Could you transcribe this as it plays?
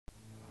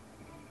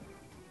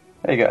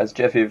Hey guys,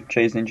 Jeff here of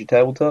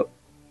Jeff-AHTabletop.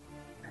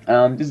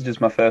 This is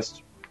just my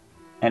first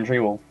entry,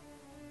 well,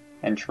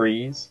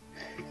 entries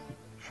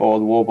for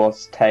the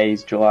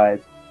WarbossTea's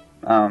July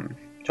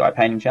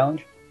painting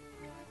challenge.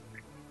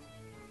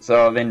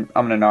 So I'm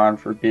gonna know on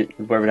for a bit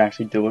whether to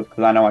actually do it,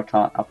 because I know I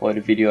can't upload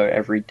a video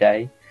every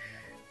day,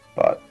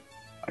 but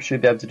I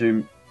should be able to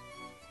do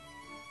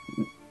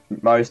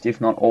most,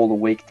 if not all, the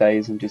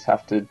weekdays, and just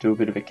have to do a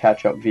bit of a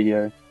catch-up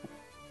video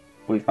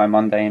with my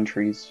Monday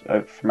entries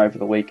from over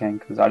the weekend,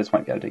 because I just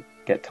won't be able to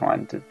get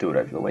time to do it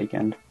over the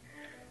weekend.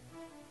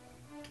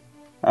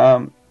 Yeah,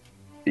 I'm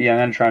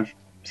going to try and,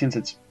 since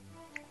it's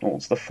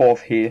the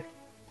 4th here,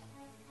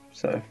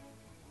 so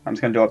I'm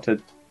just going to do up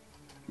to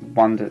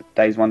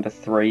days 1 to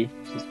 3,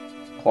 just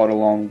plot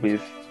along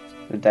with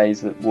the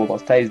days that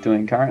WarbossTea is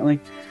doing currently.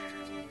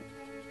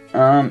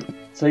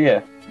 So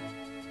yeah,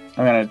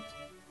 I'm going to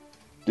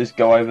just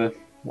go over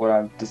what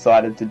I've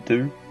decided to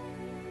do.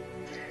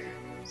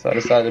 So I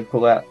decided to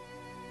pull out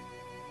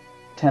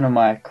 10 of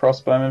my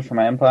crossbowmen from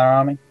my Empire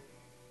army,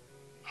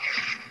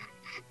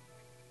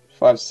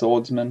 5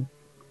 swordsmen,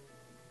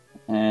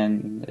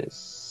 and there's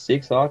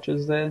 6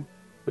 archers there,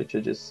 which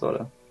are just sort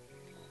of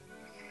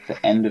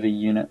the end of a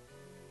unit.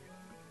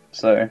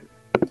 So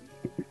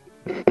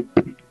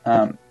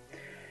I've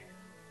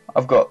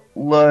got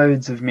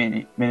loads of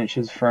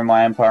miniatures from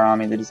my Empire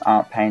army that just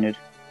aren't painted,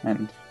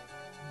 and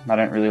I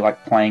don't really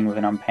like playing with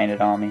an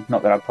unpainted army.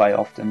 Not that I play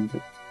often,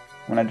 but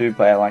when I do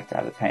play, I like to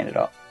have it painted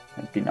up.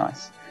 It'd be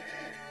nice.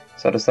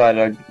 So I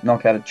decided I'd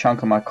knock out a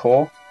chunk of my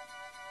core.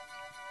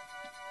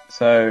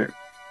 So,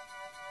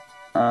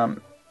 yeah,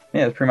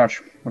 that's pretty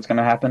much what's going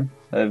to happen.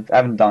 I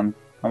haven't done,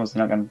 obviously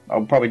not going to,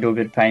 I'll probably do a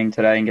bit of painting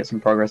today and get some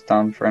progress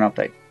done for an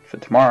update for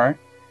tomorrow.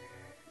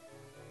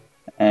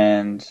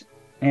 And,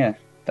 yeah,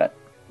 that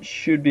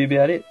should be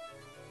about it.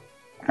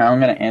 I'm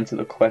going to answer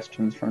the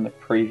questions from the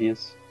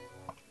previous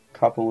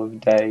couple of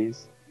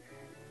days.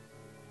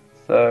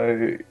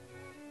 So,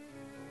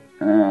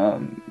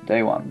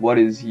 day 1. What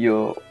is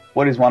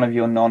one of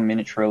your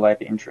non-miniature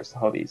related interests,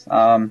 hobbies?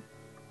 I've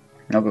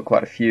got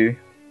quite a few,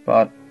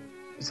 but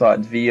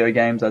besides video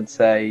games, I'd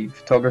say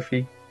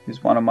photography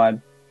is one of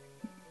my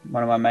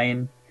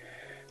main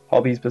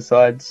hobbies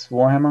besides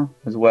Warhammer,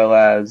 as well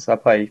as I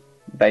play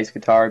bass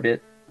guitar a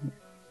bit.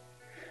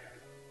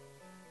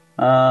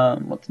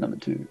 What's number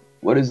 2?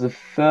 What is the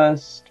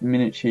first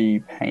miniature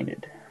you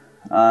painted?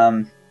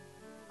 This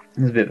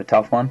is a bit of a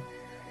tough one.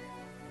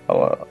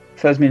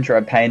 First miniature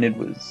I painted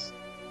was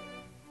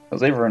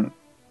either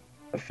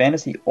a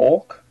fantasy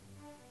orc,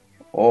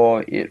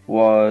 or it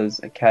was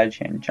a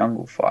Kajhan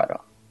jungle fighter.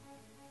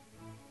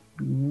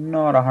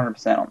 Not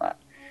 100% on that.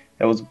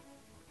 That was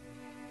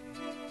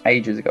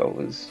ages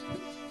ago.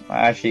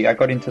 I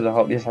got into the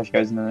hobby. This actually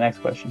goes into the next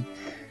question.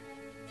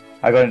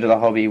 I got into the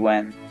hobby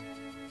when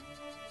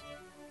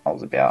I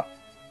was about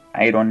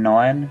 8 or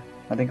 9,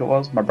 I think it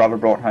was. My brother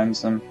brought home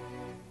some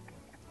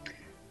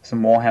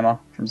Warhammer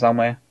from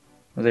somewhere.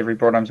 He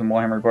brought home some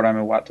Warhammer, he brought home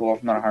a White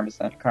Dwarf, not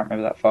 100%, I can't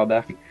remember that far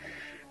back. He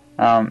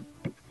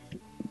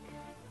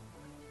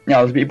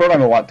brought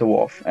home a White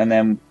Dwarf, and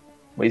then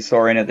we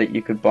saw in it that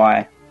you could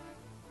buy,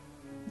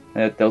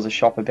 there was a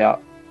shop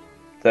about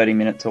 30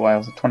 minutes away,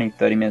 or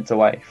 20-30 minutes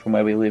away from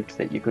where we lived,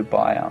 that you could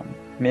buy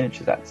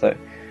miniatures at. So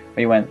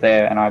we went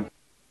there, and I'm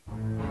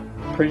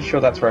pretty sure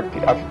that's where I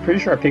picked up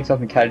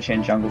some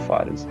Kajhan jungle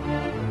fighters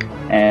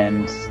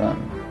and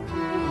some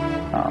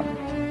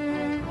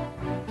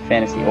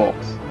fantasy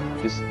orcs.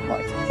 Just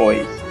like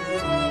boys.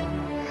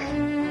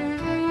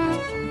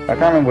 I can't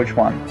remember which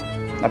one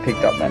I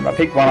picked up then, but I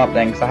picked one up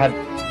then because I had,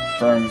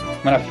 from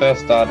when I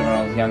first started when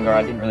I was younger,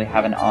 I didn't really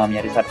have an army.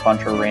 I just had a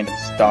bunch of random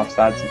stuff.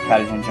 So I had some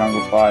Kajhan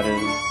jungle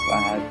fighters,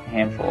 I had a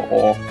handful of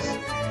orcs,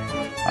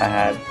 I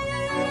had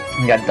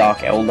Dark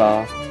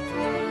Eldar,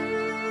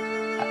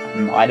 I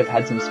might have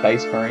had some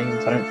Space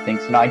Marines, I don't think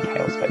so. No, I had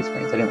Chaos Space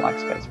Marines. I didn't like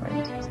Space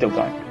Marines, still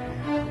don't.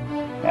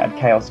 I had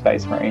Chaos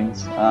Space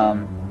Marines.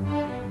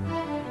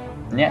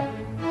 Yeah,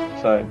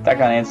 so that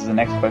kind of answers the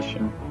next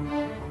question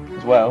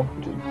as well,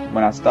 which is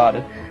when I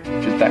started,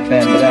 which was back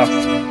then. But then,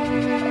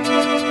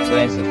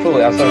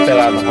 I sort of fell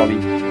out of the hobby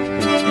because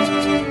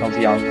I was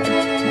young, I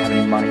didn't have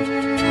any money,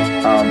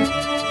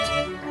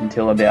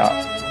 until about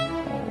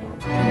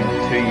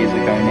 2 years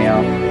ago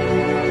now.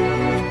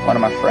 One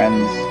of my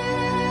friends,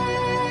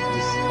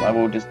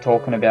 we were just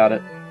talking about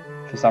it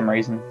for some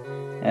reason,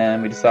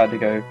 and we decided to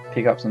go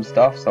pick up some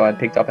stuff. So I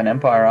picked up an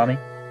Empire army,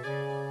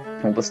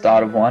 or the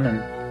start of one,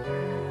 and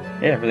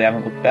yeah, really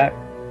haven't looked back.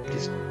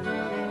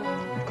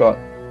 I've got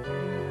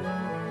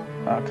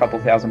a couple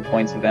thousand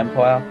points of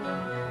Empire.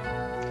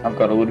 I've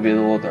got a little bit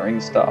of Lord of the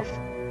Rings stuff.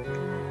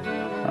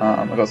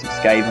 I've got some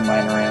Skaven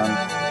laying around.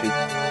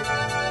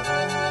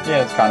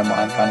 Yeah, it's kind of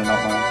mine, kind of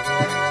not mine.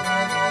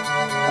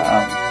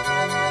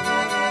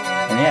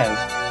 And yeah,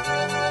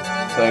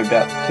 so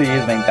about 2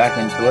 years being back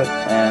into it,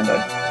 and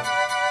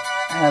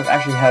I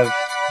actually have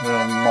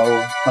the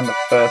model from the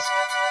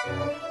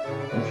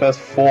first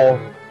 4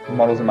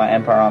 models in my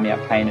Empire army I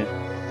painted,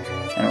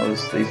 and it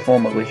was these 4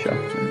 militia,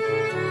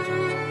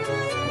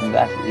 and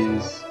that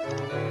is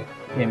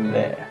him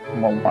there.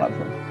 Well, one of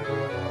them.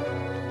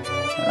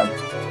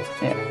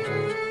 Yeah.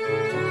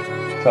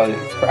 So I did a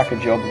cracker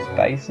job of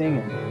basing,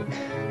 and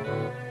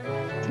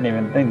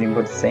didn't even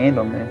put sand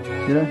on there,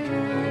 did I?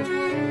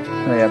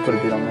 Oh yeah, I put a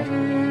bit on there.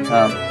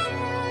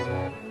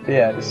 But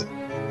yeah, just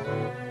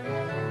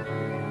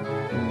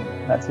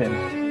that's him.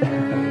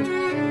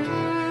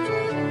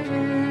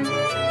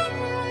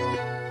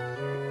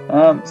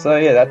 So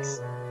yeah,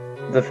 that's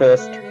the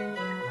first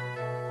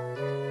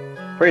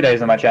 3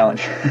 days of my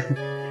challenge.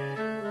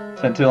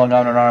 Spent too long,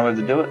 I don't know whether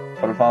to do it,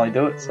 but I'll finally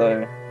do it,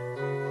 so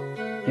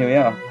here we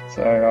are.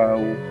 So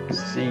I'll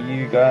see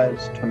you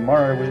guys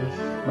tomorrow with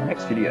my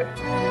next video.